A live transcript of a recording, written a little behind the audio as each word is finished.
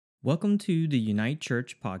Welcome to the Unite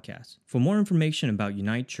Church podcast. For more information about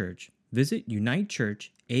Unite Church, visit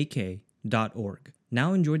unitechurchak.org.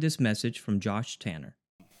 Now enjoy this message from Josh Tanner.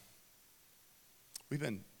 We've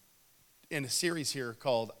been in a series here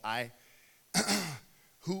called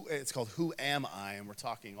it's called Who Am I? And we're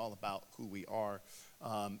talking all about who we are.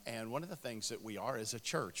 And one of the things that we are is a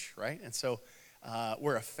church, right? And so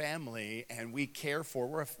we're a family, and we care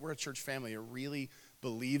for, we're a church family that really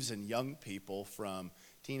believes in young people, from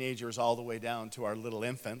teenagers all the way down to our little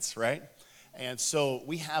infants, right? And so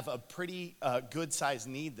we have a pretty good-sized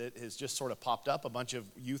need that has just sort of popped up. A bunch of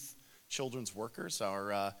youth children's workers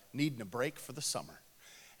are needing a break for the summer.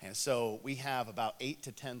 And so we have about 8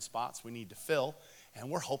 to 10 spots we need to fill,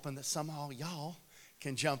 and we're hoping that somehow y'all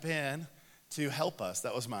can jump in to help us.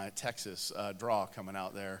 That was my Texas draw coming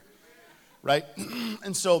out there, right?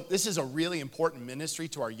 And so this is a really important ministry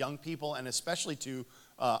to our young people, and especially to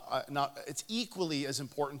it's equally as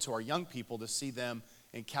important to our young people to see them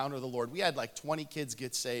encounter the Lord. We had like 20 kids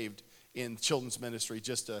get saved in children's ministry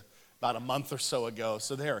just about a month or so ago.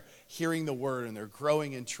 So they're hearing the word, and they're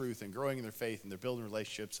growing in truth and growing in their faith, and they're building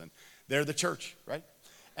relationships, and they're the church, right?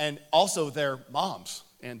 And also their moms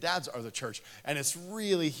and dads are the church. And it's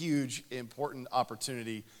really huge, important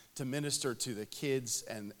opportunity to minister to the kids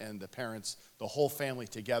and the parents, the whole family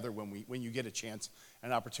together when you get a chance,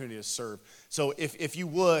 an opportunity to serve. So if you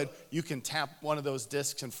would, you can tap one of those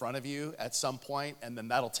discs in front of you at some point, and then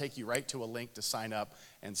that'll take you right to a link to sign up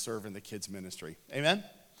and serve in the kids' ministry. Amen?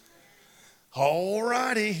 All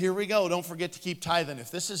righty, here we go. Don't forget to keep tithing.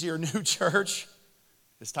 If this is your new church,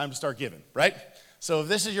 it's time to start giving, right? So if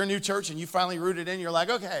this is your new church and you finally rooted in, you're like,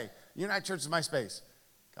 okay, Unite Church is my space.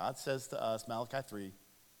 God says to us, Malachi 3,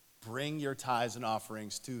 bring your tithes and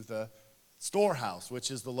offerings to the storehouse,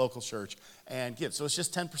 which is the local church, and give. So it's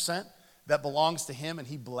just 10% that belongs to him, and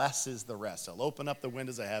he blesses the rest. He'll open up the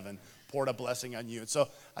windows of heaven, pour a blessing on you. And so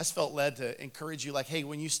I just felt led to encourage you, like, hey,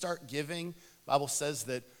 when you start giving, the Bible says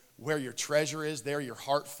that where your treasure is, there your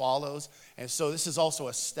heart follows. And so this is also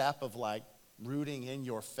a step of like rooting in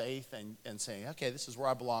your faith and saying, okay, this is where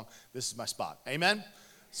I belong. This is my spot. Amen?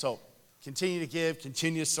 So continue to give,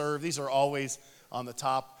 continue to serve. These are always on the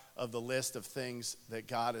top of the list of things that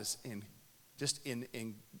God is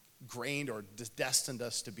ingrained or destined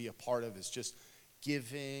us to be a part of, is just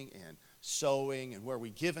giving and sowing. And where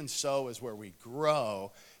we give and sow is where we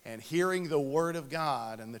grow. And hearing the word of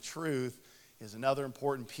God and the truth is another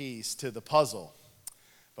important piece to the puzzle.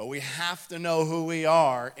 But we have to know who we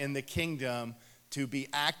are in the kingdom to be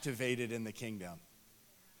activated in the kingdom.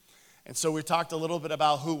 And so we talked a little bit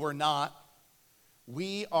about who we're not.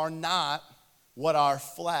 We are not what our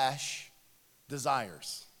flesh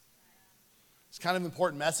desires. It's kind of an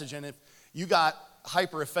important message, and if you got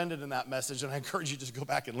hyper offended in that message, then I encourage you to just go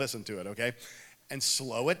back and listen to it, okay? And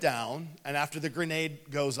slow it down, and after the grenade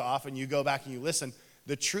goes off and you go back and you listen,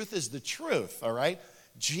 the truth is the truth, all right?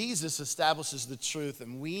 Jesus establishes the truth,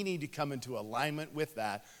 and we need to come into alignment with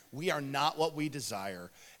that. We are not what we desire,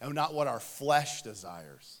 and not what our flesh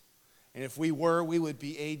desires. And if we were, we would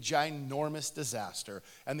be a ginormous disaster.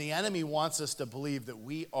 And the enemy wants us to believe that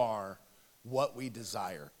we are what we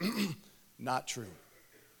desire. Not true.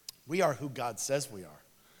 We are who God says we are.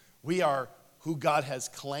 We are who God has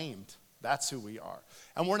claimed. That's who we are.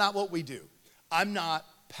 And we're not what we do. I'm not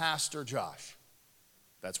Pastor Josh.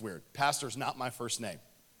 That's weird. Pastor's not my first name.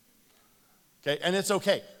 Okay, and it's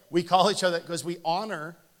okay. We call each other because we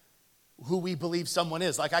honor who we believe someone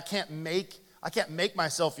is. Like I can't make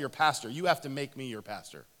myself your pastor. You have to make me your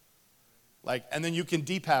pastor. Like, and then you can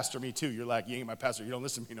de-pastor me too. You're like, you ain't my pastor. You don't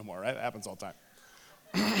listen to me no more, right? That happens all the time.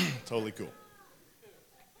 Totally cool.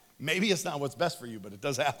 Maybe it's not what's best for you, but it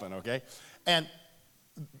does happen, okay? And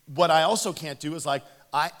what I also can't do is like,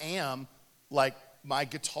 I am like my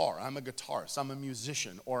guitar. I'm a guitarist. I'm a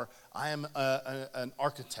musician. Or I am an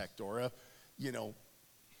architect or a,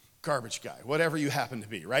 garbage guy. Whatever you happen to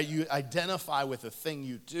be, right? You identify with the thing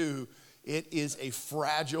you do. It is a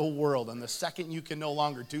fragile world. And the second you can no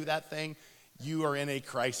longer do that thing, you are in a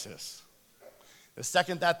crisis. The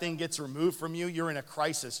second that thing gets removed from you, you're in a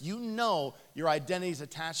crisis. You know your identity is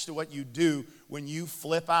attached to what you do when you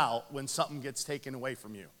flip out when something gets taken away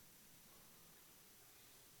from you.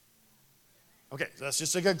 Okay, so that's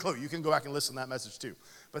just a good clue. You can go back and listen to that message too.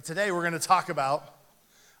 But today we're going to talk about,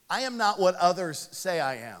 I am not what others say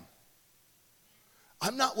I am.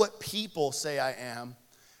 I'm not what people say I am.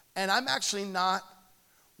 And I'm actually not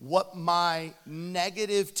what my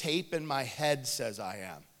negative tape in my head says I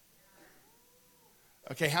am.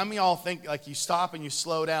 Okay, how many of y'all think, like, you stop and you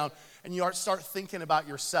slow down and you start thinking about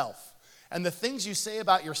yourself? And the things you say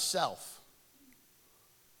about yourself,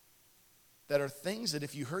 that are things that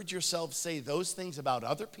if you heard yourself say those things about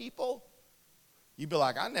other people, you'd be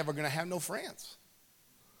like, I'm never going to have no friends.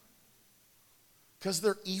 Because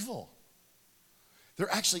they're evil.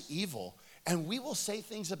 They're actually evil. And we will say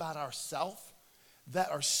things about ourselves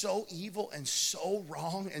that are so evil and so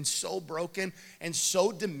wrong and so broken and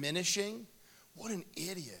so diminishing. What an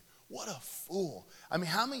idiot. What a fool. I mean,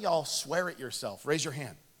 how many of y'all swear at yourself? Raise your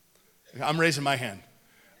hand. I'm raising my hand.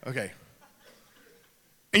 Okay.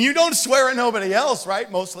 And you don't swear at nobody else, right?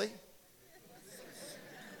 Mostly.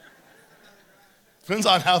 Depends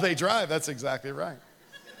on how they drive. That's exactly right.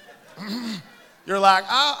 You're like,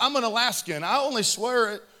 I'm an Alaskan. I only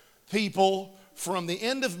swear at people from the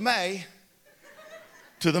end of May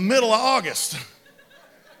to the middle of August.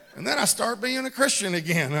 And then I start being a Christian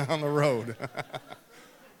again on the road.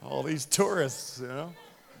 All these tourists, you know.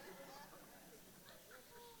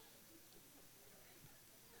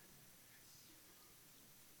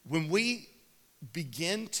 When we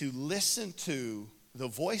begin to listen to the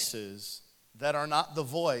voices that are not the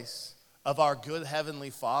voice of our good Heavenly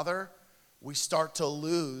Father, we start to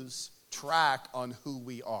lose track on who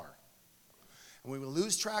we are. And when we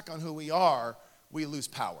lose track on who we are, we lose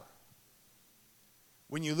power.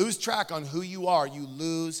 When you lose track on who you are, you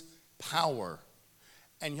lose power.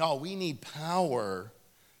 And y'all, we need power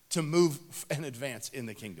to move and advance in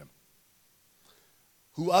the kingdom.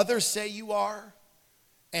 Who others say you are,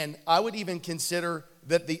 and I would even consider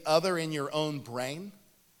that the other in your own brain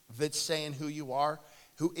that's saying who you are,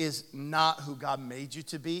 who is not who God made you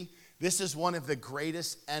to be, this is one of the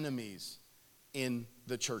greatest enemies in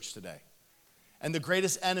the church today. And the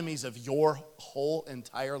greatest enemies of your whole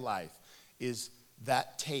entire life is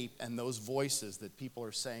that tape and those voices that people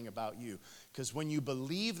are saying about you. Because when you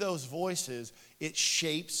believe those voices, it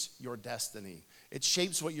shapes your destiny. It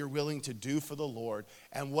shapes what you're willing to do for the Lord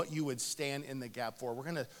and what you would stand in the gap for. We're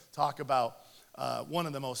going to talk about one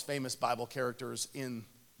of the most famous Bible characters in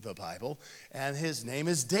the Bible, and his name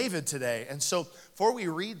is David today. And so before we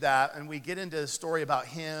read that and we get into the story about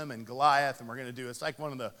him and Goliath, and we're going to do, it's like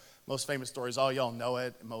one of the most famous stories. All y'all know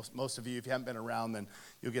it. Most of you, if you haven't been around, then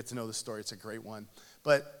you'll get to know the story. It's a great one.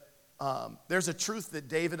 But there's a truth that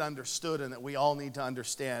David understood and that we all need to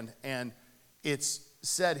understand, and it's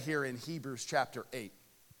said here in Hebrews chapter 8.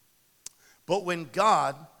 But when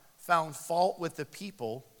God found fault with the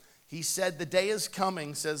people, he said, the day is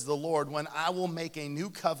coming, says the Lord, when I will make a new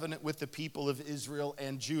covenant with the people of Israel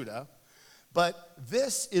and Judah. But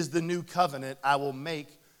this is the new covenant I will make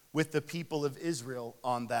with the people of Israel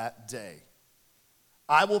on that day.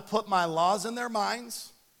 I will put my laws in their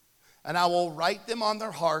minds, and I will write them on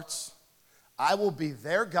their hearts. I will be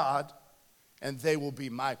their God, and they will be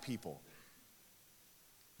my people.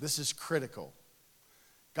 This is critical.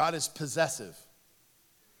 God is possessive.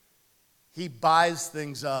 He buys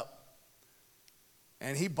things up.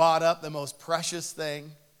 And he bought up the most precious thing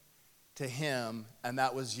to him, and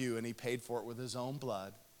that was you. And he paid for it with his own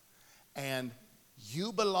blood. And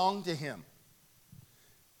you belong to him.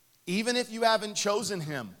 Even if you haven't chosen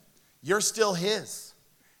him, you're still his.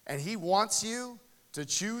 And he wants you to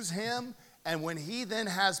choose him. And when he then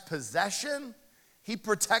has possession, he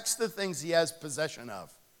protects the things he has possession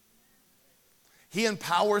of. He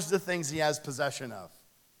empowers the things he has possession of.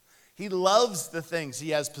 He loves the things he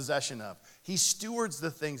has possession of. He stewards the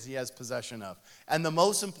things he has possession of. And the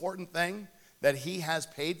most important thing that he has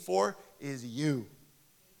paid for is you.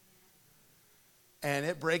 And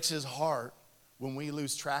it breaks his heart when we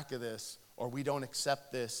lose track of this or we don't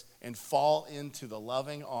accept this and fall into the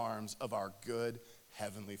loving arms of our good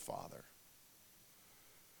Heavenly Father.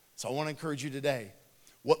 So I want to encourage you today,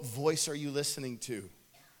 what voice are you listening to?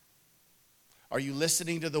 Are you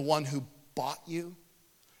listening to the one who bought you?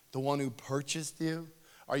 The one who purchased you?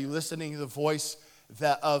 Are you listening to the voice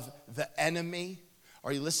of the enemy?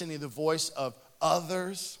 Are you listening to the voice of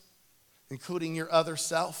others, including your other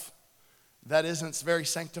self, that isn't very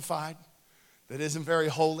sanctified, that isn't very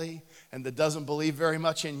holy, and that doesn't believe very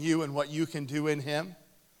much in you and what you can do in him?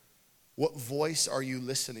 What voice are you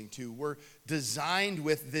listening to? We're designed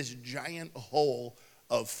with this giant hole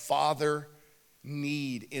of father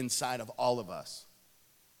need inside of all of us.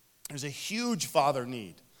 There's a huge father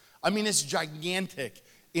need. I mean, it's gigantic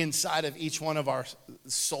inside of each one of our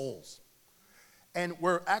souls. And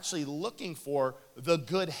we're actually looking for the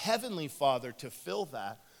good Heavenly Father to fill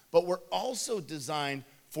that, but we're also designed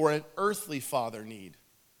for an earthly father need.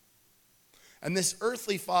 And this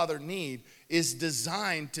earthly father need is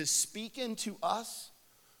designed to speak into us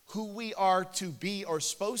who we are to be or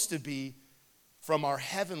supposed to be from our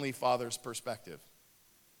Heavenly Father's perspective.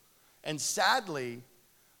 And sadly,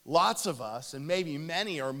 lots of us, and maybe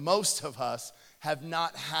many or most of us, have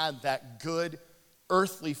not had that good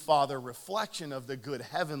earthly father reflection of the good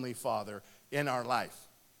heavenly Father in our life.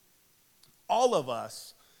 All of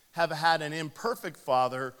us have had an imperfect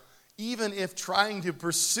father, even if trying to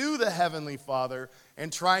pursue the heavenly Father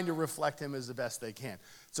and trying to reflect him as the best they can.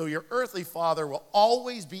 So your earthly father will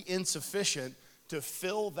always be insufficient to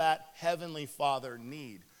fill that heavenly Father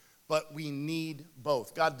need. But we need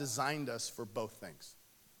both. God designed us for both things.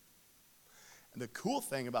 And the cool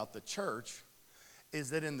thing about the church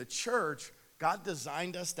is that in the church, God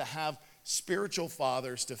designed us to have spiritual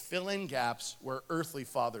fathers to fill in gaps where earthly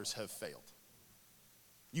fathers have failed.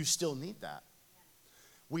 You still need that.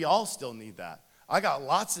 We all still need that. I got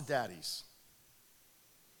lots of daddies.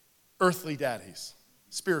 Earthly daddies.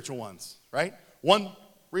 Spiritual ones, right? One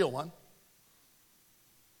real one,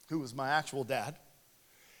 who was my actual dad.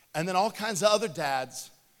 And then all kinds of other dads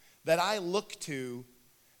that I look to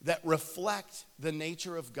that reflect the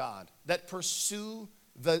nature of God, that pursue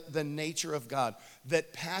the nature of God,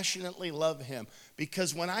 that passionately love him.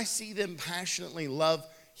 Because when I see them passionately love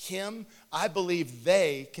him, I believe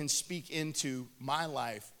they can speak into my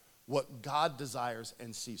life what God desires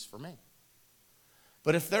and sees for me.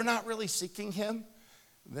 But if they're not really seeking him,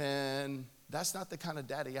 then that's not the kind of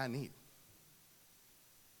daddy I need.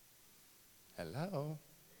 Hello.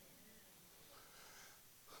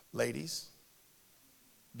 Ladies,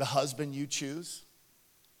 the husband you choose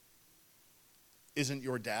isn't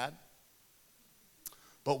your dad,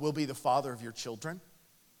 but will be the father of your children,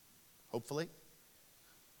 hopefully.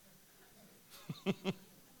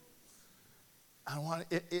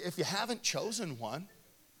 If you haven't chosen one,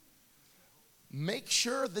 make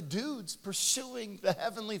sure the dude's pursuing the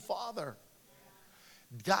heavenly Father.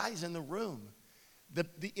 Guys in the room,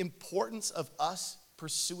 the importance of us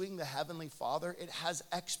pursuing the heavenly Father, it has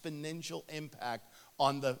exponential impact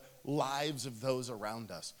on the lives of those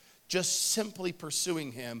around us. Just simply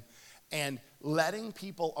pursuing him and letting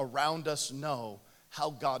people around us know how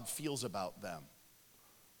God feels about them,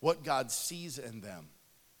 what God sees in them.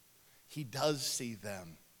 He does see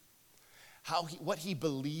them. What he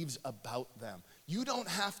believes about them. You don't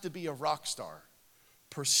have to be a rock star.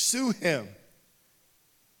 Pursue him.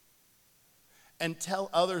 And tell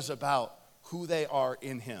others about who they are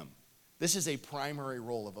in him. This is a primary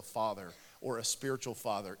role of a father or a spiritual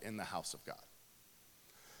father in the house of God.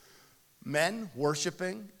 Men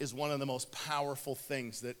worshiping is one of the most powerful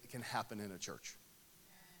things that can happen in a church.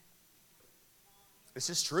 It's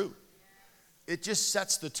just true. It just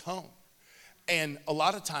sets the tone. And a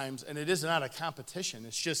lot of times, and it is not a competition,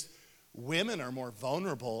 it's just women are more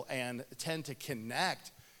vulnerable and tend to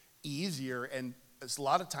connect easier and a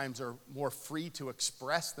lot of times are more free to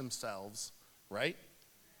express themselves, right?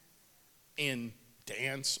 In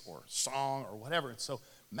dance or song or whatever. And so,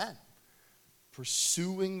 men,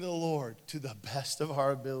 pursuing the Lord to the best of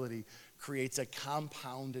our ability creates a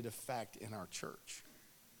compounded effect in our church.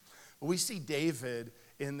 We see David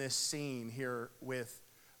in this scene here with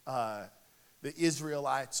the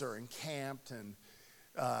Israelites are encamped and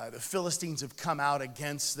the Philistines have come out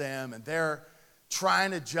against them and they're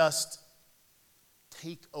trying to just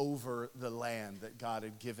take over the land that God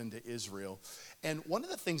had given to Israel. And one of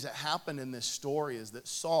the things that happened in this story is that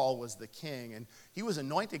Saul was the king, and he was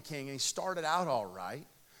anointed king, and he started out all right.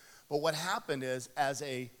 But what happened is, as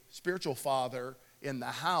a spiritual father in the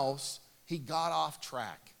house, he got off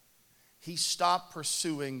track. He stopped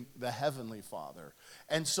pursuing the heavenly Father.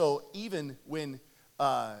 And so even when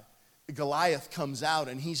Goliath comes out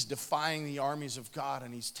and he's defying the armies of God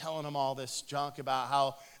and he's telling them all this junk about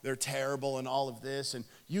how they're terrible and all of this, and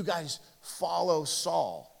you guys follow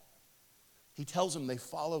Saul. He tells them they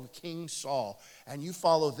follow King Saul, and you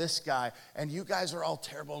follow this guy, and you guys are all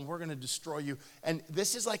terrible, and we're going to destroy you. And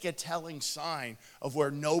this is like a telling sign of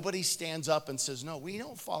where nobody stands up and says, no, we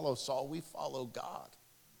don't follow Saul, we follow God.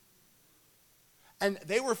 And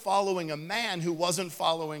they were following a man who wasn't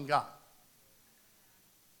following God.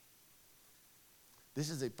 This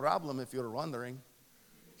is a problem if you're wondering.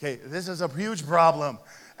 Okay, this is a huge problem.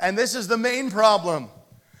 And this is the main problem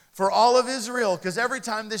for all of Israel. Because every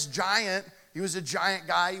time this giant, he was a giant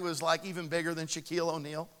guy. He was like even bigger than Shaquille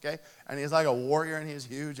O'Neal. Okay, and he's like a warrior and he's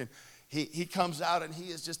huge. And he comes out and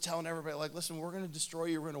he is just telling everybody like, listen, we're going to destroy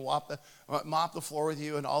you. We're going to mop the floor with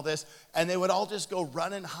you and all this. And they would all just go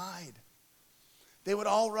run and hide. They would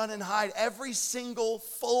all run and hide. Every single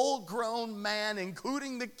full-grown man,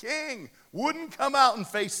 including the king, wouldn't come out and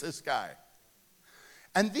face this guy.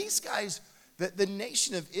 And these guys, the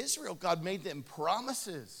nation of Israel, God made them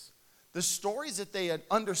promises. The stories that they had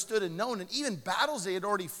understood and known, and even battles they had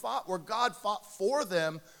already fought, where God fought for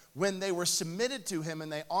them when they were submitted to him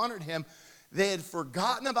and they honored him. They had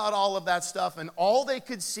forgotten about all of that stuff, and all they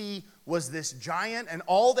could see was this giant, and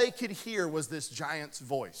all they could hear was this giant's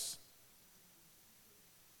voice.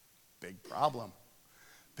 Big problem.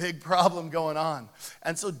 Big problem going on.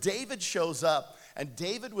 And so David shows up, and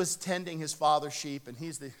David was tending his father's sheep, and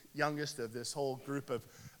he's the youngest of this whole group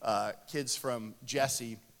of kids from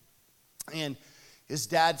Jesse. And his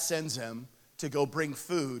dad sends him to go bring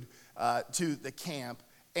food to the camp,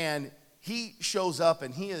 and he shows up,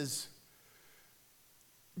 and he is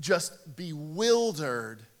just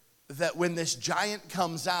bewildered that when this giant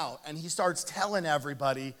comes out and he starts telling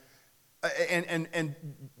everybody and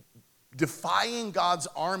defying God's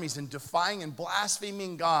armies and defying and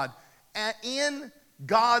blaspheming God in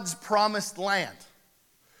God's promised land.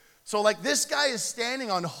 So like this guy is standing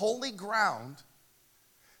on holy ground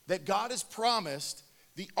that God has promised.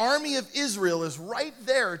 The army of Israel is right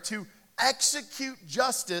there to execute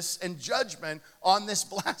justice and judgment on this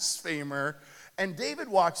blasphemer. And David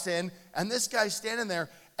walks in, and this guy's standing there,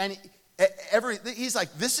 and he's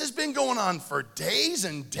like, this has been going on for days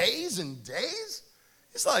and days and days?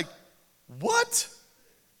 He's like, what?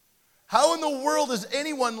 How in the world is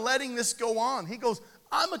anyone letting this go on? He goes,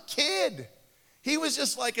 I'm a kid. He was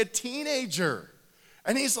just like a teenager.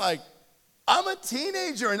 And he's like, I'm a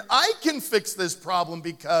teenager, and I can fix this problem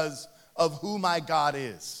because of who my God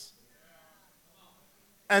is.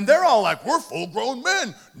 And they're all like, we're full-grown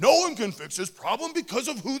men. No one can fix this problem because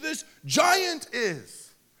of who this giant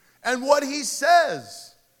is. And what he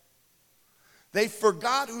says. They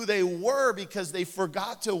forgot who they were because they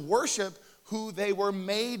forgot to worship who they were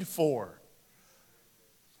made for.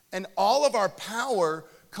 And all of our power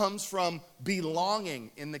comes from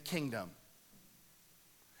belonging in the kingdom.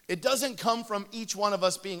 It doesn't come from each one of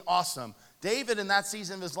us being awesome. David in that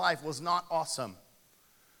season of his life was not awesome.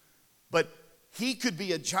 But he could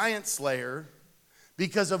be a giant slayer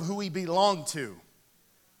because of who he belonged to.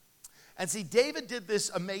 And see, David did this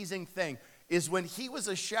amazing thing, is when he was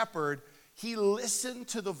a shepherd, he listened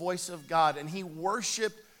to the voice of God and he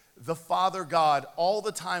worshiped the Father God all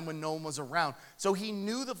the time when no one was around. So he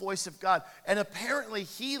knew the voice of God. And apparently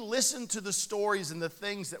he listened to the stories and the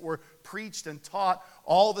things that were preached and taught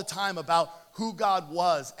all the time about who God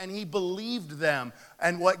was. And he believed them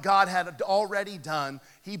and what God had already done.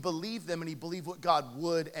 He believed them and he believed what God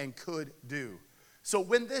would and could do. So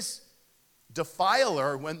when this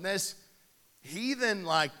defiler, when this heathen,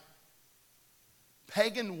 like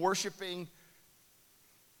pagan worshiping,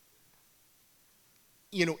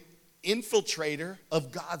 infiltrator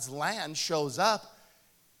of God's land shows up,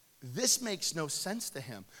 this makes no sense to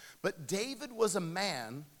him. But David was a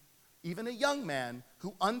man, even a young man,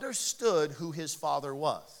 who understood who his father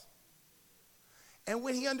was. And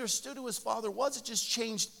when he understood who his father was, it just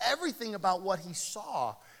changed everything about what he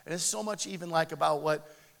saw. And it's so much even like about what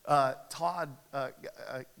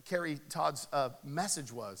Kerry Todd's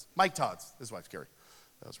message was. Mike Todd's, his wife's Kerry.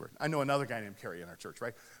 That was weird. I know another guy named Kerry in our church,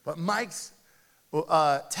 right? But Mike's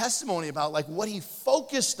testimony about like what he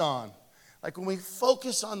focused on. Like when we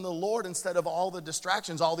focus on the Lord instead of all the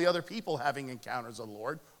distractions, all the other people having encounters of the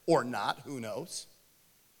Lord, or not, who knows?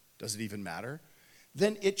 Does it even matter?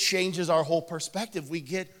 Then it changes our whole perspective. We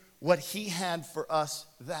get what he had for us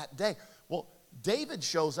that day. Well, David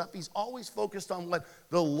shows up. He's always focused on what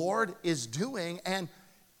the Lord is doing. And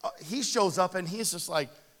he shows up and he's just like,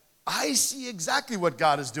 I see exactly what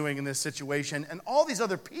God is doing in this situation. And all these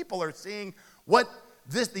other people are seeing what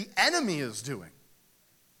the enemy is doing.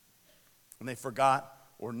 And they forgot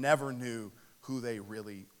or never knew who they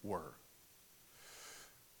really were.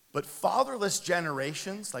 But fatherless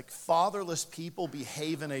generations, like fatherless people,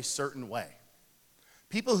 behave in a certain way.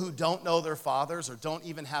 People who don't know their fathers or don't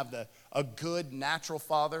even have a good natural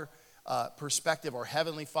father perspective or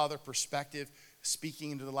heavenly father perspective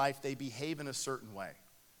speaking into their life, they behave in a certain way.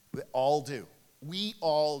 We all do. We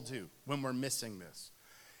all do when we're missing this.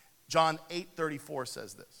 John 8:34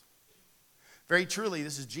 says this. Very truly,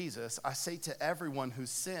 this is Jesus. I say to everyone who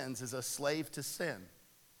sins is a slave to sin.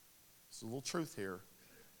 There's a little truth here.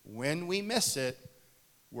 When we miss it,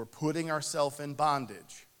 we're putting ourselves in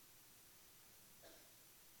bondage.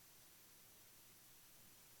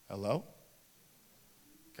 Hello?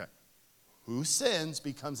 Okay. Who sins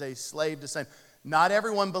becomes a slave to sin. Not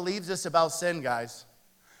everyone believes this about sin, guys.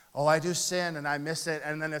 Oh, I do sin and I miss it,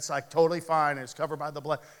 and then it's like totally fine and it's covered by the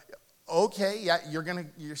blood. Okay, yeah,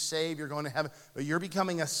 you're saved, you're going to heaven, but you're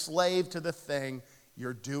becoming a slave to the thing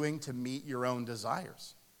you're doing to meet your own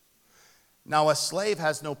desires. Now, a slave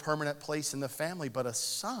has no permanent place in the family, but a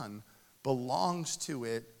son belongs to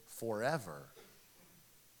it forever.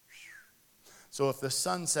 So if the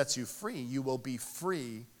son sets you free, you will be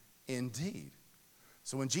free indeed.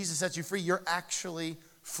 So when Jesus sets you free, you're actually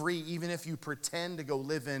free, even if you pretend to go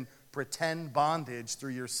live in pretend bondage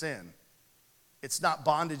through your sin. It's not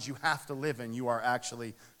bondage you have to live in. You are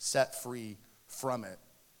actually set free from it.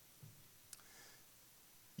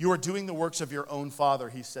 You are doing the works of your own father,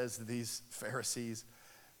 he says to these Pharisees.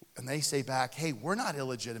 And they say back, hey, we're not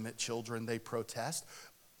illegitimate children, they protest.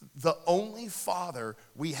 The only father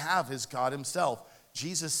we have is God himself.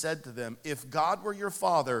 Jesus said to them, if God were your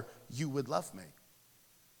father, you would love me.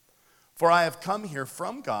 For I have come here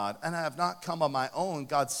from God, and I have not come on my own.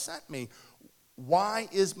 God sent me. Why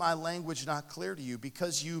is my language not clear to you?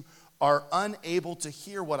 Because you are unable to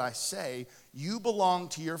hear what I say. You belong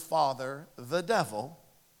to your father, the devil.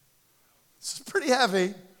 This is pretty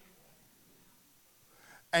heavy.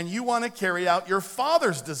 And you want to carry out your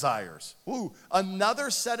father's desires. Ooh, another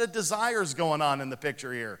set of desires going on in the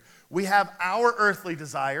picture here. We have our earthly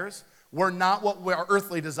desires. We're not what our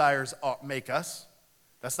earthly desires make us.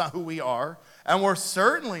 That's not who we are. And we're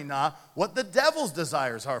certainly not what the devil's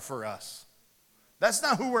desires are for us. That's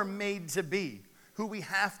not who we're made to be, who we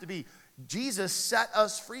have to be. Jesus set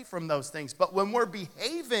us free from those things. But when we're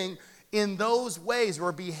behaving in those ways,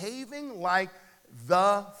 we're behaving like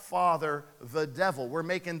the father, the devil. We're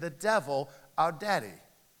making the devil our daddy.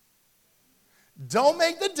 Don't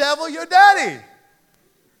make the devil your daddy.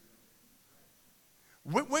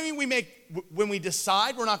 When we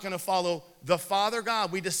decide we're not going to follow the Father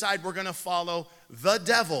God, we decide we're going to follow the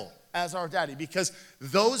devil as our daddy, because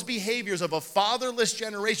those behaviors of a fatherless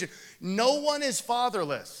generation, no one is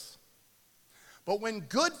fatherless. But when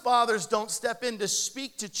good fathers don't step in to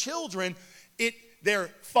speak to children, they're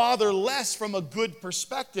fatherless from a good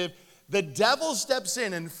perspective. The devil steps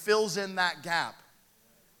in and fills in that gap.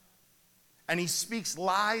 And he speaks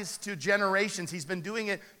lies to generations. He's been doing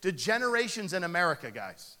it to generations in America,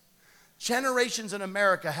 guys. Generations in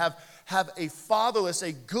America have a fatherless,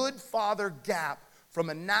 a good father gap from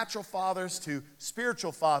a natural fathers to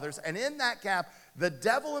spiritual fathers. And in that gap, the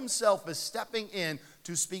devil himself is stepping in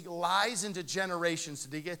to speak lies into generations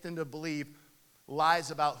to get them to believe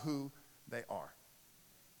lies about who they are.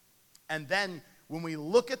 And then when we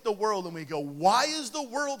look at the world and we go, why is the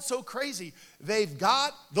world so crazy? They've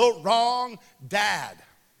got the wrong dad.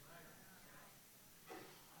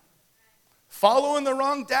 Following the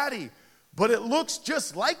wrong daddy. But it looks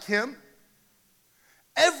just like him.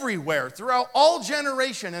 Everywhere, throughout all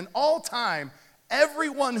generation and all time,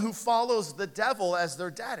 everyone who follows the devil as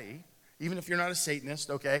their daddy, even if you're not a Satanist,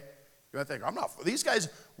 okay? You're going to think, these guys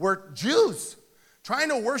were Jews trying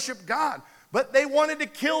to worship God, but they wanted to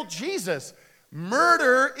kill Jesus.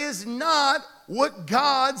 Murder is not what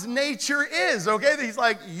God's nature is, okay? He's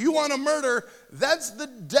like, you want to murder? That's the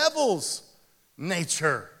devil's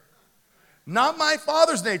nature. Not my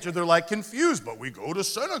father's nature. They're like confused, but we go to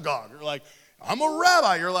synagogue. You're like, I'm a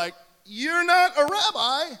rabbi. You're like, you're not a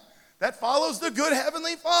rabbi. That follows the good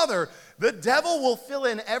heavenly Father. The devil will fill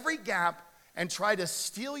in every gap and try to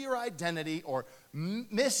steal your identity or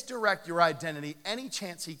misdirect your identity any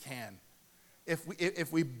chance he can.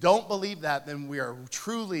 If we don't believe that, then we're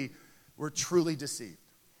truly deceived.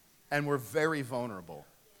 And we're very vulnerable.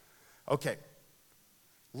 Okay,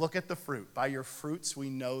 look at the fruit. By your fruits we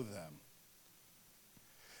know them.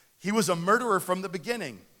 He was a murderer from the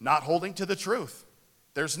beginning, not holding to the truth.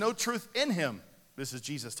 There's no truth in him. This is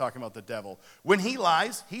Jesus talking about the devil. When he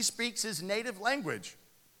lies, he speaks his native language.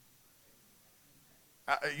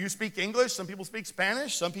 You speak English, some people speak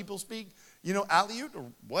Spanish, some people speak, Aleut or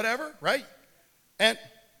whatever, right? And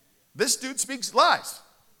this dude speaks lies.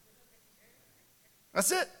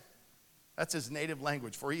 That's it. That's his native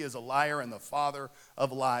language, for he is a liar and the father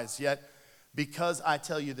of lies. Yet, because I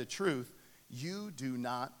tell you the truth, you do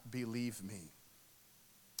not believe me.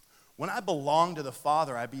 When I belong to the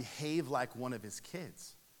Father, I behave like one of his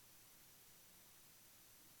kids.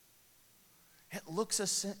 It looks a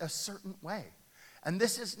certain way. And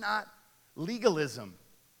this is not legalism.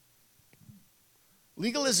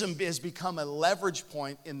 Legalism has become a leverage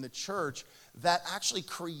point in the church that actually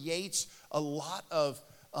creates a lot of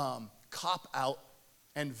cop-out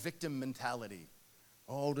and victim mentality.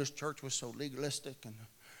 Oh, this church was so legalistic and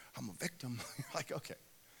I'm a victim. You're like, okay,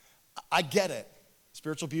 I get it.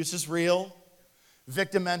 Spiritual abuse is real.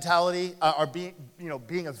 Victim mentality,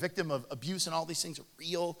 being a victim of abuse and all these things are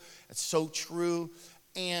real. It's so true.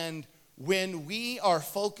 And when we are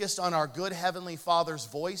focused on our good Heavenly Father's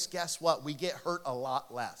voice, guess what? We get hurt a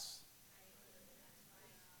lot less.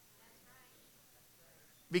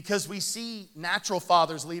 Because we see natural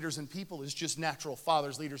fathers, leaders, and people as just natural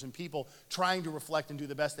fathers, leaders, and people trying to reflect and do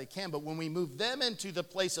the best they can. But when we move them into the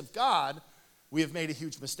place of God, we have made a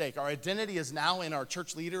huge mistake. Our identity is now in our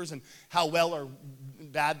church leaders and how well or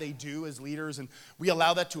bad they do as leaders, and we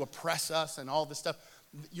allow that to oppress us and all this stuff.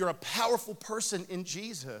 You're a powerful person in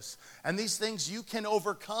Jesus, and these things you can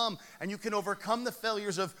overcome, and you can overcome the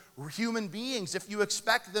failures of human beings if you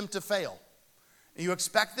expect them to fail. You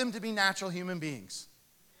expect them to be natural human beings,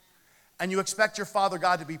 and you expect your Father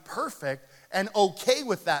God to be perfect and okay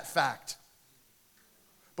with that fact.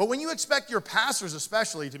 But when you expect your pastors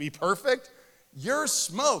especially to be perfect, you're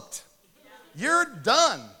smoked. You're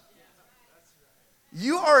done.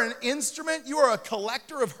 You are an instrument. You are a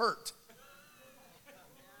collector of hurt.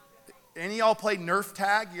 Any of y'all play Nerf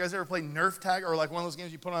tag? You guys ever play Nerf tag? Or like one of those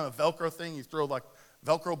games you put on a Velcro thing, you throw like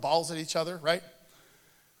Velcro balls at each other, right?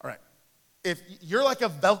 All right. If you're like a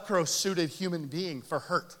Velcro suited human being for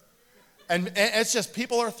hurt. And it's just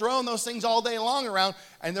people are throwing those things all day long around,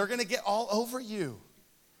 and they're going to get all over you.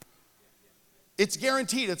 It's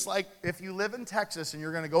guaranteed. It's like if you live in Texas and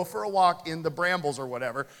you're going to go for a walk in the brambles or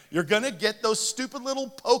whatever, you're going to get those stupid little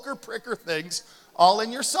poker pricker things all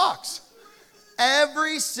in your socks.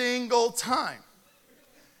 Every single time.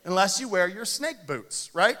 Unless you wear your snake boots,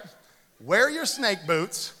 right? Wear your snake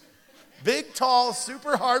boots. Big, tall,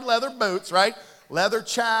 super hard leather boots, right? Leather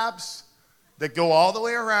chaps that go all the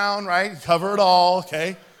way around, right? Cover it all,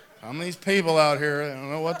 okay? Some of these people out here, they don't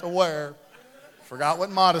know what to wear. Forgot what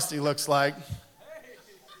modesty looks like.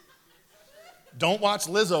 Don't watch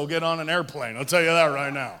Lizzo get on an airplane, I'll tell you that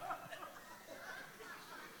right now.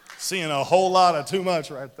 Seeing a whole lot of too much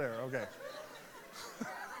right there, okay.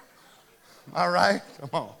 All right, come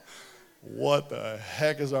on. What the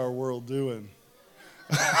heck is our world doing?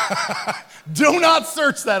 Do not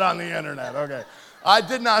search that on the internet, okay. I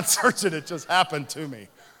did not search it, it just happened to me.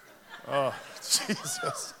 Oh,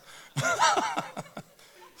 Jesus.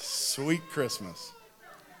 Sweet Christmas.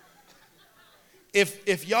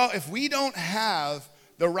 If we don't have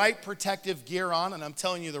the right protective gear on, and I'm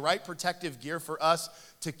telling you, the right protective gear for us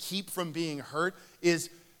to keep from being hurt is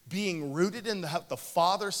being rooted in what the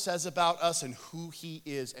Father says about us and who He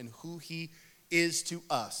is to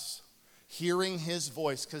us. Hearing His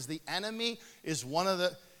voice, because the enemy is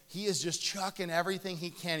he is just chucking everything he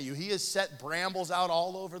can at you. He has set brambles out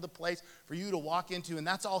all over the place for you to walk into, and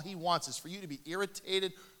that's all he wants is for you to be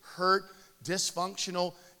irritated, hurt,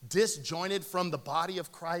 dysfunctional, disjointed from the body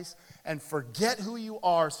of Christ, and forget who you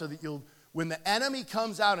are so that when the enemy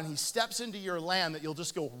comes out and he steps into your land, that you'll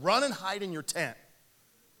just go run and hide in your tent.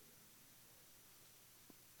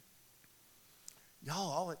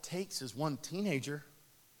 Y'all, all it takes is one teenager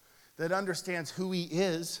that understands who he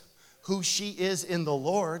is, who she is in the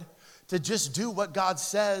Lord, to just do what God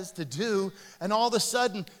says to do, and all of a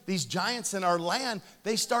sudden, these giants in our land,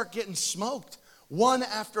 they start getting smoked, one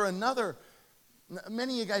after another.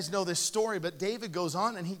 Many of you guys know this story, but David goes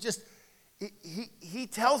on and he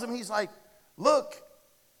tells him, he's like, look,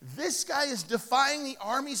 this guy is defying the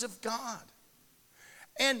armies of God.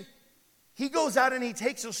 And he goes out and he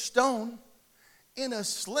takes a stone in a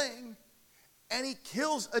sling, and he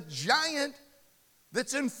kills a giant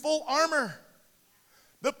that's in full armor.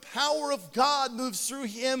 The power of God moves through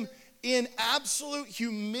him in absolute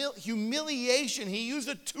humiliation. He used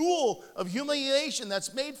a tool of humiliation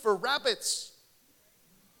that's made for rabbits.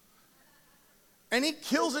 And he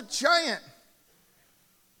kills a giant.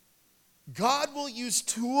 God will use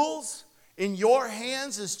tools in your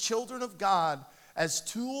hands as children of God as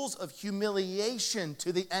tools of humiliation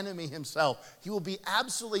to the enemy himself. He will be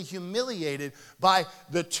absolutely humiliated by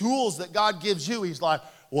the tools that God gives you. He's like,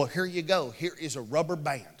 well, here you go. Here is a rubber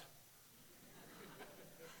band.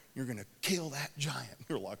 You're going to kill that giant.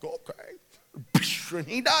 You're like, okay. And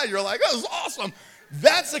he died. You're like, that was awesome.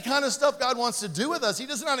 That's the kind of stuff God wants to do with us. He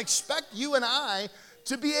does not expect you and I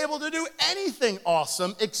to be able to do anything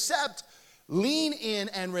awesome except lean in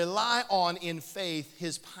and rely on in faith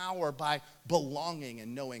His power by belonging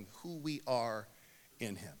and knowing who we are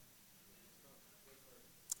in Him.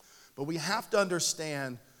 But we have to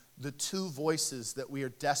understand the two voices that we are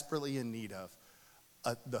desperately in need of.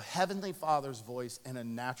 The Heavenly Father's voice and a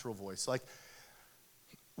natural voice. Like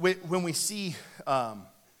when we see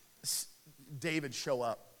David show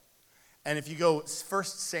up, and if you go 1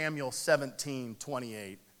 Samuel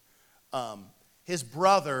 17:28, his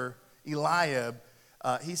brother Eliab,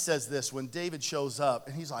 he says this when David shows up,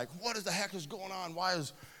 and he's like, what the heck is going on? Why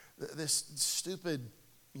is this stupid,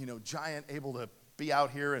 giant able to be out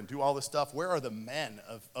here and do all this stuff? Where are the men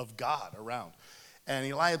of God around? And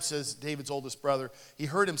Eliab says, David's oldest brother, he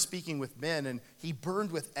heard him speaking with men, and he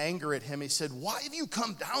burned with anger at him. He said, why have you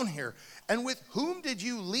come down here? And with whom did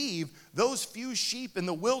you leave those few sheep in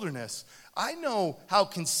the wilderness? I know how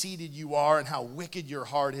conceited you are and how wicked your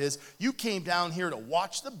heart is. You came down here to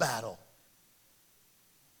watch the battle.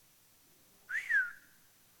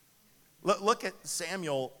 Look at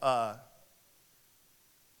Samuel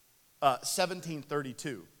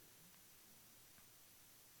 17:32.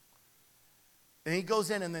 And he goes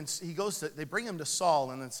in, and then they bring him to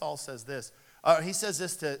Saul, and then Saul says this. He says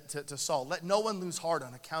this to Saul, let no one lose heart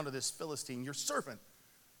on account of this Philistine, your servant.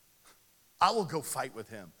 I will go fight with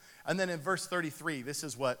him. And then in verse 33, this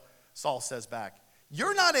is what Saul says back.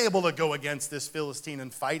 You're not able to go against this Philistine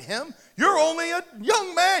and fight him. You're only a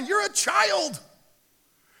young man. You're a child.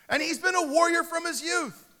 And he's been a warrior from his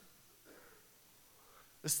youth.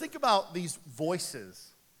 Let's think about these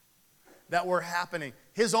voices that were happening.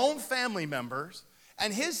 His own family members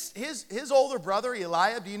and his older brother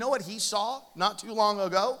Eliab. Do you know what he saw not too long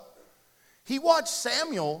ago? He watched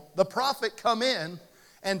Samuel, the prophet, come in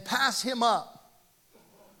and pass him up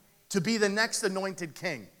to be the next anointed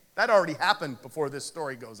king. That already happened before this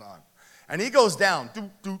story goes on. And he goes down,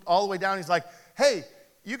 all the way down. He's like, hey,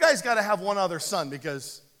 you guys got to have one other son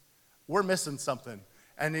because we're missing something.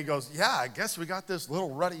 And he goes, yeah, I guess we got this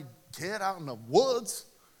little ruddy kid out in the woods.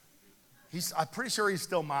 I'm pretty sure he's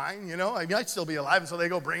still mine, you know. He might still be alive. And so they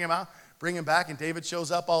go bring him out, bring him back. And David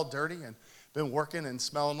shows up all dirty and been working and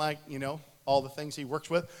smelling like, you know, all the things he works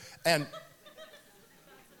with. And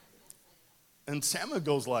Samuel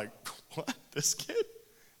goes like, what, this kid?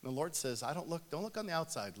 And the Lord says, don't look on the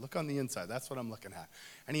outside, look on the inside. That's what I'm looking at.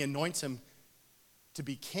 And he anoints him to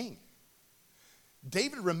be king.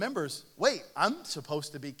 David remembers, wait, I'm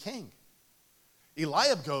supposed to be king.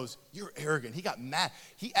 Eliab goes, you're arrogant. He got mad.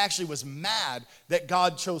 He actually was mad that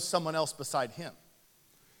God chose someone else beside him.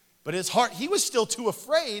 But his heart, he was still too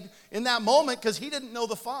afraid in that moment because he didn't know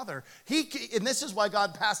the Father. And this is why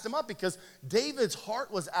God passed him up, because David's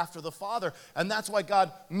heart was after the Father. And that's why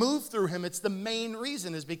God moved through him. It's the main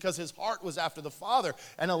reason, is because his heart was after the Father.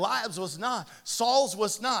 And Eliab's was not. Saul's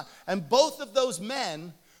was not. And both of those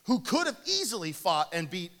men who could have easily fought and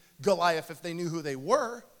beat Goliath if they knew who they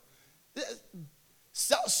were,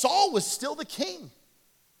 Saul was still the king.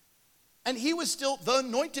 And he was still the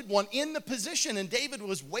anointed one in the position, and David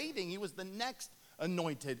was waiting. He was the next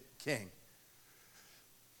anointed king.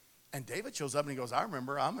 And David shows up and he goes, I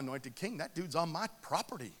remember, I'm anointed king. That dude's on my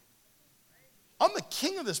property. I'm the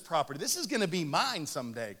king of this property. This is going to be mine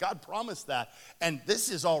someday. God promised that. And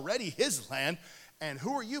this is already his land. And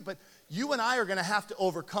who are you? But you and I are going to have to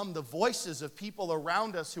overcome the voices of people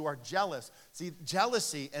around us who are jealous. See,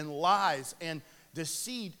 jealousy and lies and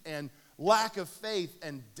deceit and lack of faith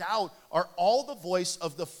and doubt are all the voice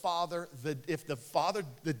of the Father. If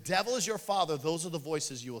the devil is your father, those are the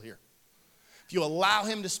voices you will hear. If you allow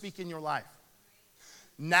him to speak in your life.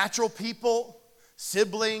 Natural people,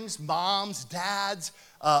 siblings, moms, dads,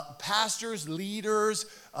 pastors, leaders,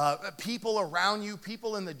 people around you,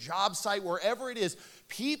 people in the job site, wherever it is,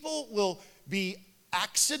 people will be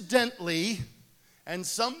accidentally and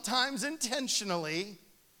sometimes intentionally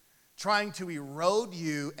trying to erode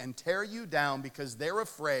you and tear you down because they're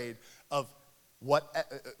afraid of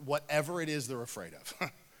whatever it is they're afraid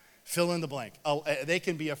of. Fill in the blank. They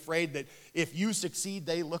can be afraid that if you succeed,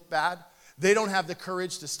 they look bad. They don't have the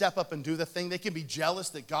courage to step up and do the thing. They can be jealous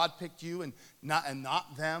that God picked you and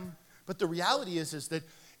not them. But the reality is that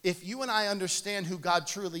if you and I understand who God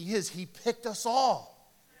truly is, he picked us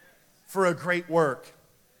all for a great work.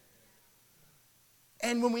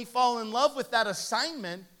 And when we fall in love with that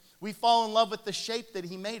assignment, we fall in love with the shape that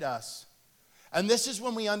he made us. And this is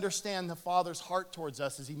when we understand the Father's heart towards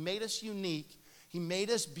us, is he made us unique, he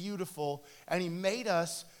made us beautiful, and he made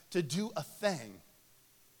us to do a thing.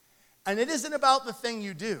 And it isn't about the thing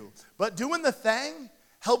you do, but doing the thing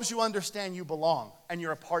helps you understand you belong and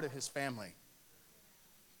you're a part of his family.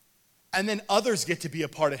 And then others get to be a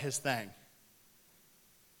part of his thing.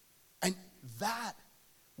 And that,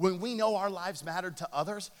 when we know our lives mattered to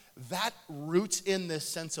others, that roots in this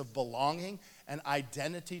sense of belonging and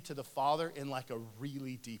identity to the Father in like a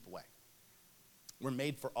really deep way. We're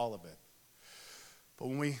made for all of it. But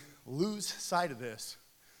when we lose sight of this,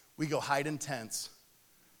 we go hide in tents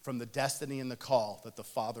from the destiny and the call that the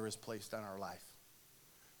Father has placed on our life.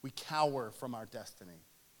 We cower from our destiny.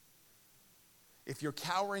 If you're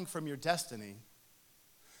cowering from your destiny,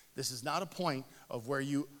 this is not a point of where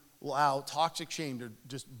you allow toxic shame to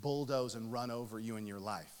just bulldoze and run over you in your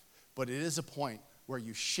life. But it is a point where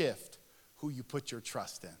you shift who you put your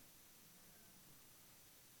trust in.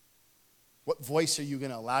 What voice are you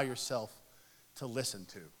going to allow yourself to listen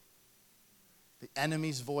to? The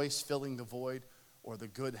enemy's voice filling the void, or the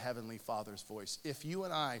good heavenly Father's voice? If you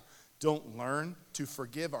and I don't learn to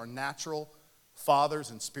forgive our natural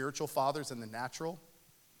fathers and spiritual fathers in the natural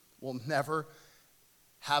will never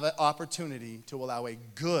have an opportunity to allow a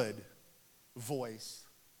good voice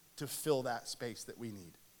to fill that space that we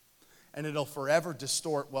need. And it'll forever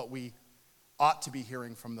distort what we ought to be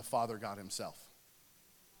hearing from the Father God himself.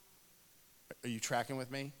 Are you tracking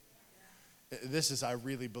with me? This is, I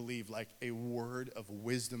really believe, like a word of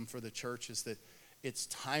wisdom for the church, is that it's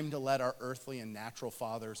time to let our earthly and natural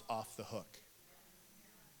fathers off the hook.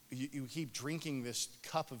 You keep drinking this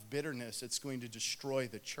cup of bitterness, it's going to destroy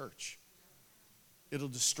the church. It'll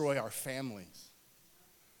destroy our families.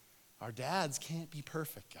 Our dads can't be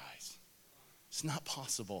perfect, guys. It's not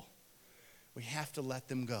possible. We have to let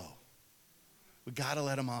them go. We got to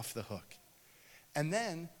let them off the hook. And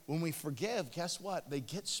then when we forgive, guess what? They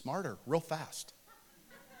get smarter real fast.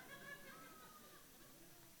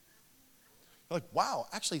 You're like, wow,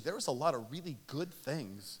 actually, there was a lot of really good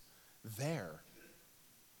things there.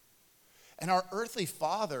 And our earthly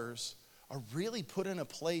fathers are really put in a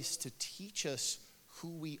place to teach us who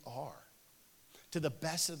we are to the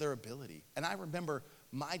best of their ability. And I remember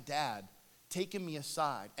my dad taking me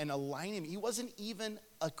aside and aligning me. He wasn't even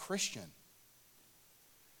a Christian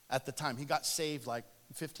at the time. He got saved like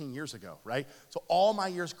 15 years ago, right? So all my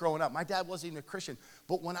years growing up, my dad wasn't even a Christian.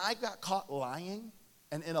 But when I got caught lying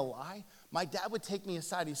and in a lie, my dad would take me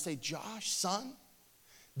aside. He'd say, Josh, son,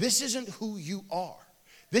 this isn't who you are.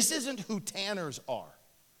 This isn't who Tanners are.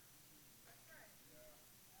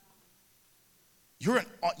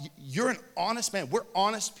 You're an honest man. We're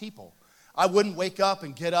honest people. I wouldn't wake up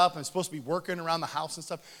and get up. I'm supposed to be working around the house and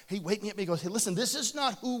stuff. He'd wake me up and he goes, hey, listen, this is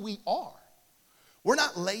not who we are. We're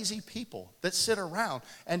not lazy people that sit around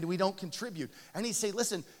and we don't contribute. And he'd say,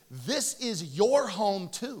 listen, this is your home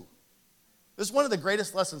too. This is one of the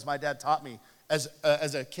greatest lessons my dad taught me as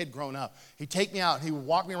a kid growing up. He'd take me out and he would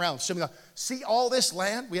walk me around, show me, see all this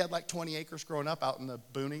land? We had like 20 acres growing up out in the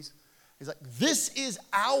boonies. He's like, this is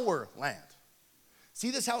our land. See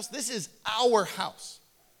this house? This is our house.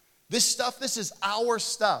 This stuff, this is our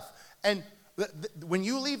stuff. And when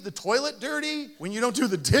you leave the toilet dirty, when you don't do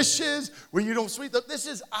the dishes, when you don't sweep, this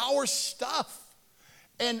is our stuff.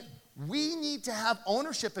 And we need to have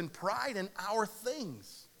ownership and pride in our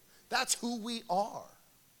things. That's who we are.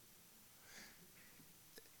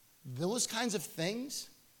 Those kinds of things,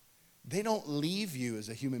 they don't leave you as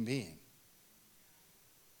a human being.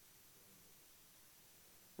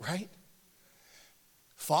 Right?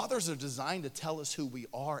 Fathers are designed to tell us who we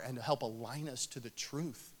are and to help align us to the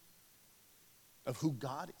truth of who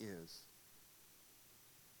God is.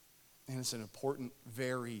 And it's an important,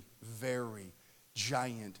 very, very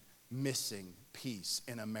giant missing piece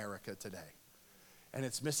in America today. And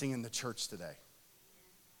it's missing in the church today.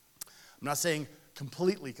 I'm not saying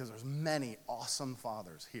completely, because there's many awesome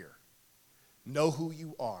fathers here. Know who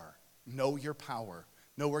you are. Know your power.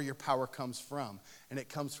 Know where your power comes from. And it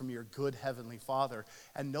comes from your good heavenly Father.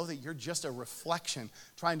 And know that you're just a reflection,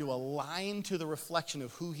 trying to align to the reflection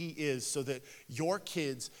of who he is, so that your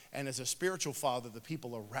kids, and as a spiritual father, the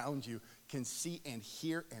people around you can see and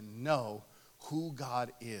hear and know who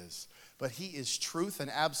God is. But he is truth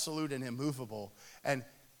and absolute and immovable. And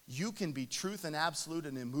you can be truth and absolute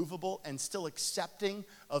and immovable and still accepting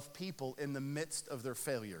of people in the midst of their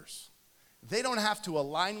failures. They don't have to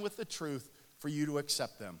align with the truth for you to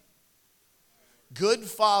accept them. Good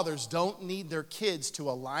fathers don't need their kids to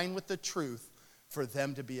align with the truth for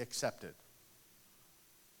them to be accepted.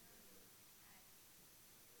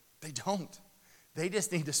 They don't. They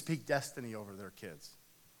just need to speak destiny over their kids.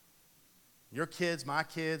 Your kids, my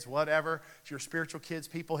kids, whatever, your spiritual kids,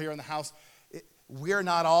 people here in the house, we're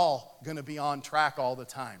not all going to be on track all the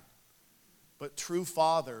time. But true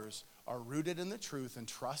fathers are rooted in the truth and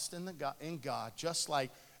trust in God, just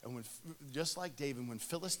like David, when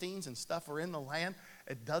Philistines and stuff are in the land,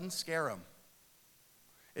 it doesn't scare them.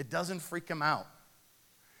 It doesn't freak them out.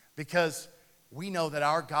 Because we know that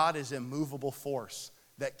our God is an immovable force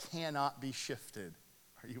that cannot be shifted.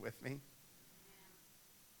 Are you with me?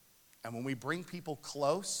 And when we bring people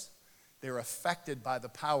close, they're affected by the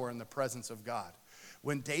power and the presence of God.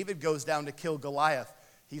 When David goes down to kill Goliath,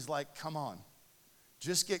 he's like, come on,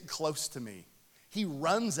 just get close to me. He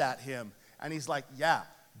runs at him and he's like, yeah,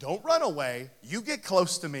 don't run away. You get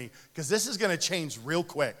close to me, because this is going to change real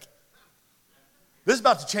quick. This is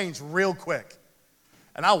about to change real quick.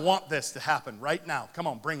 And I want this to happen right now. Come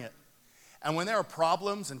on, bring it. And when there are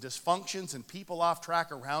problems and dysfunctions and people off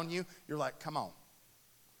track around you, you're like, come on.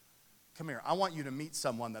 Come here. I want you to meet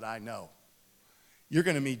someone that I know. You're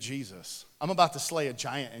going to meet Jesus. I'm about to slay a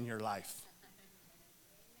giant in your life.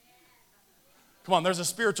 Come on, there's a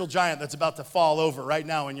spiritual giant that's about to fall over right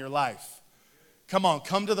now in your life. Come on,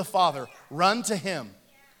 come to the Father. Run to him.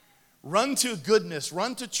 Run to goodness.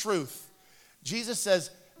 Run to truth. Jesus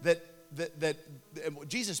says that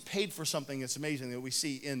Jesus paid for something that's amazing that we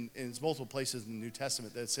see in multiple places in the New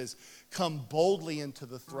Testament that says, come boldly into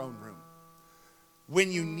the throne room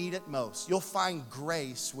when you need it most. You'll find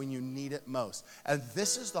grace when you need it most. And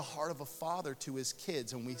this is the heart of a father to his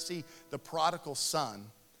kids. And we see the prodigal son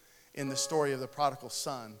in the story of the prodigal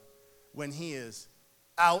son when he is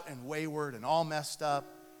out and wayward and all messed up.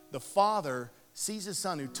 The father sees his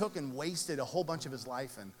son who took and wasted a whole bunch of his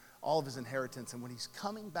life and all of his inheritance. And when he's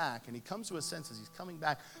coming back, and he comes to his senses, he's coming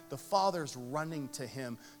back, the father's running to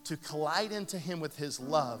him to collide into him with his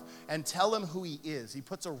love and tell him who he is. He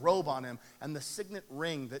puts a robe on him and the signet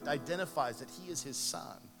ring that identifies that he is his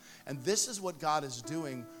son. And this is what God is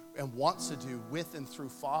doing and wants to do with and through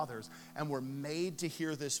fathers. And we're made to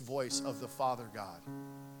hear this voice of the Father God,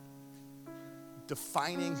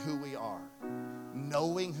 defining who we are,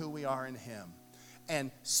 knowing who we are in him,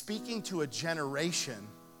 and speaking to a generation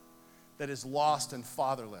that is lost and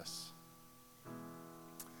fatherless.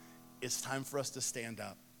 It's time for us to stand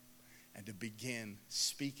up and to begin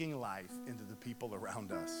speaking life into the people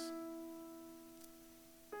around us.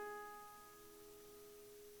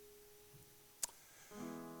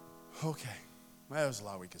 Okay, well, that was a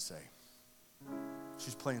lot we could say.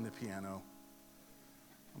 She's playing the piano.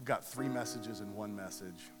 I've got 3 messages in one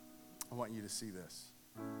message. I want you to see this.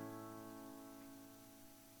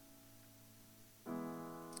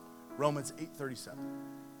 Romans 8:37.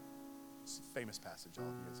 It's a famous passage all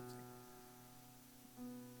of you guys have seen.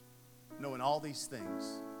 Knowing all these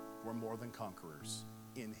things, we're more than conquerors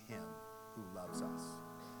in him who loves us.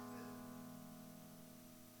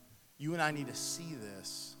 You and I need to see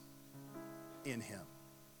this in him.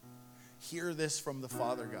 Hear this from the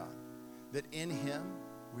Father God, that in him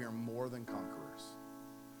we are more than conquerors.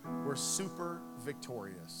 We're super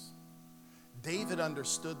victorious. David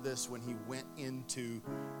understood this when he went into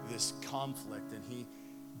this conflict and he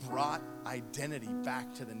brought identity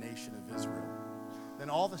back to the nation of Israel.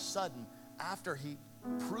 Then all of a sudden, after he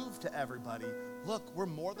proved to everybody, look, we're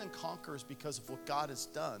more than conquerors because of what God has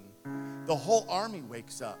done, the whole army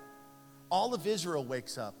wakes up. All of Israel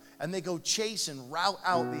wakes up and they go chase and rout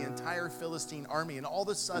out the entire Philistine army. And all of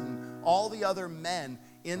a sudden, all the other men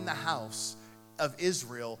in the house of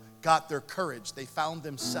Israel got their courage. They found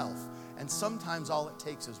themselves. And sometimes all it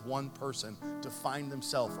takes is one person to find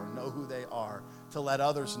themselves or know who they are, to let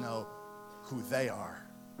others know who they are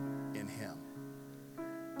in him.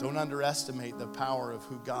 Don't underestimate the power of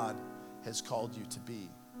who God has called you to be.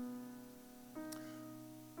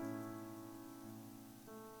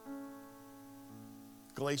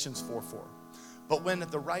 Galatians 4:4. But when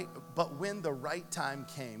the right time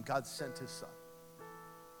came, God sent his son.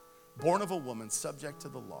 Born of a woman, subject to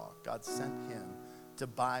the law, God sent him to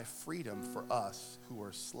buy freedom for us who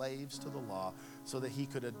are slaves to the law, so that he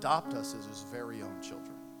could adopt us as his very own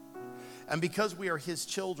children. And because we are his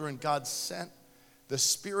children, God sent the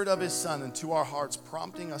Spirit of his Son into our hearts,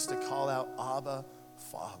 prompting us to call out, Abba,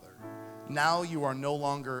 Father. Now you are no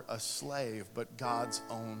longer a slave, but God's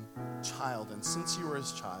own child. And since you are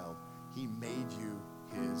his child, he made you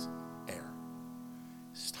his heir.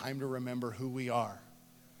 It's time to remember who we are.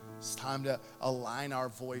 It's time to align our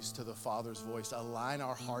voice to the Father's voice, align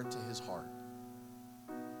our heart to his heart.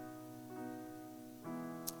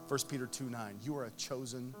 1 Peter 2:9, you are a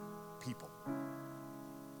chosen people.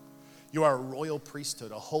 You are a royal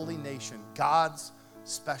priesthood, a holy nation, God's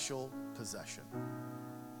special possession,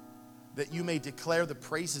 that you may declare the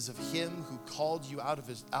praises of him who called you out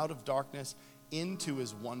of darkness into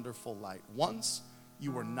his wonderful light. Once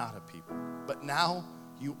you were not a people, but now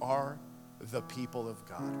you are the people of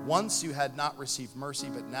God. Once you had not received mercy,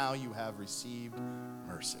 but now you have received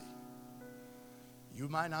mercy. You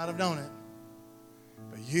might not have known it,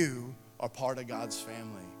 but you are part of God's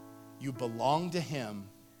family. You belong to him,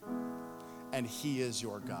 and he is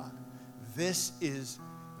your God. This is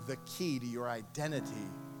the key to your identity,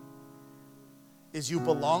 is you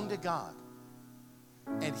belong to God,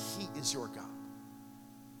 and he is your God.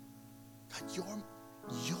 God,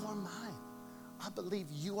 you're mine. I believe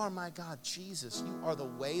you are my God. Jesus, you are the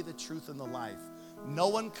way, the truth, and the life. No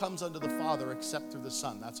one comes unto the Father except through the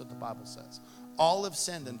Son. That's what the Bible says. All have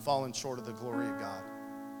sinned and fallen short of the glory of God.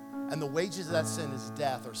 And the wages of that sin is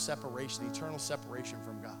death or separation, eternal separation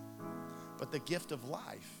from God. But the gift of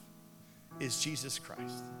life is Jesus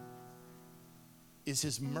Christ, is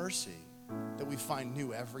his mercy that we find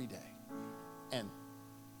new every day. And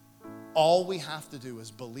all we have to do is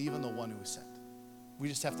believe in the one who is sent. We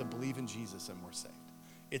just have to believe in Jesus and we're saved.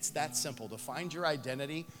 It's that simple. To find your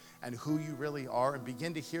identity and who you really are and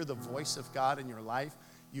begin to hear the voice of God in your life,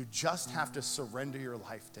 you just have to surrender your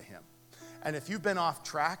life to him. And if you've been off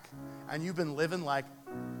track and you've been living like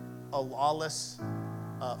a lawless,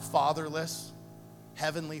 fatherless,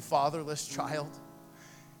 heavenly fatherless child,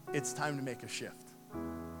 it's time to make a shift.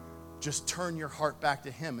 Just turn your heart back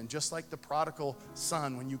to him. And just like the prodigal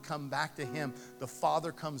son, when you come back to him, the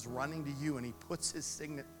father comes running to you and he puts his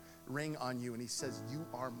signet ring on you and he says, you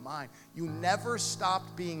are mine. You never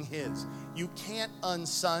stopped being his. You can't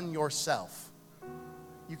unson yourself.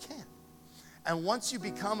 You can't. And once you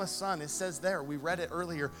become a son, it says there, we read it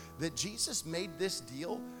earlier, that Jesus made this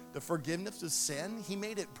deal, the forgiveness of sin, he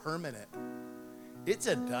made it permanent. It's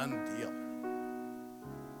a done deal.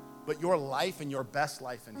 But your life and your best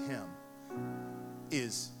life in him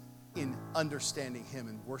is in understanding him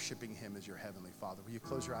and worshiping him as your heavenly Father. Will you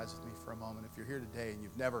close your eyes with me for a moment? If you're here today and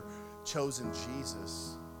you've never chosen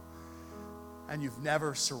Jesus and you've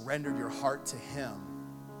never surrendered your heart to him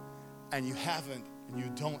and you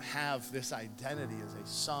don't have this identity as a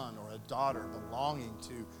son or a daughter belonging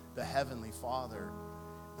to the heavenly Father,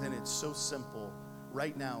 then it's so simple.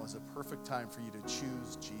 Right now is a perfect time for you to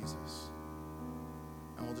choose Jesus.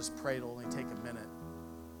 And we'll just pray. It'll only take a minute.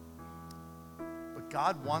 But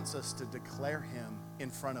God wants us to declare him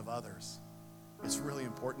in front of others. It's really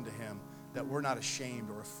important to him that we're not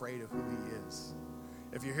ashamed or afraid of who he is.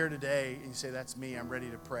 If you're here today and you say, that's me, I'm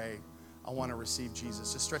ready to pray, I want to receive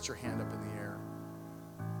Jesus, just stretch your hand up in the air.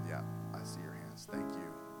 Yeah, I see your hands. Thank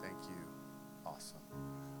you. Thank you. Awesome.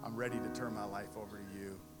 I'm ready to turn my life over to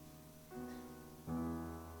you.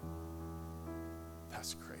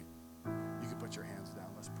 That's great. You can put your hands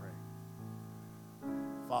down. Let's pray.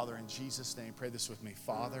 Father, in Jesus' name, pray this with me.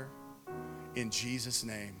 Father, in Jesus'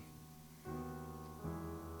 name,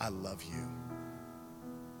 I love you.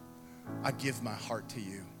 I give my heart to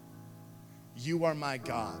you. You are my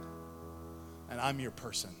God, and I'm your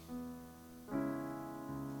person.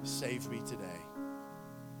 Save me today.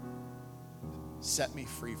 Set me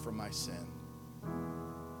free from my sin,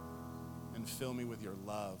 and fill me with your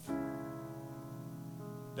love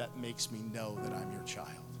that makes me know that I'm your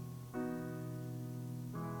child.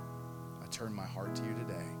 I turn my heart to you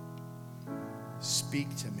today.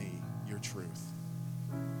 Speak to me your truth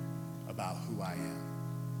about who I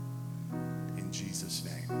am. In Jesus'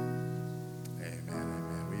 name, amen,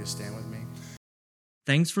 amen. Will you stand with me?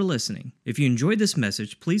 Thanks for listening. If you enjoyed this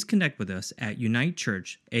message, please connect with us at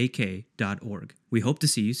unitechurchak.org. We hope to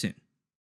see you soon.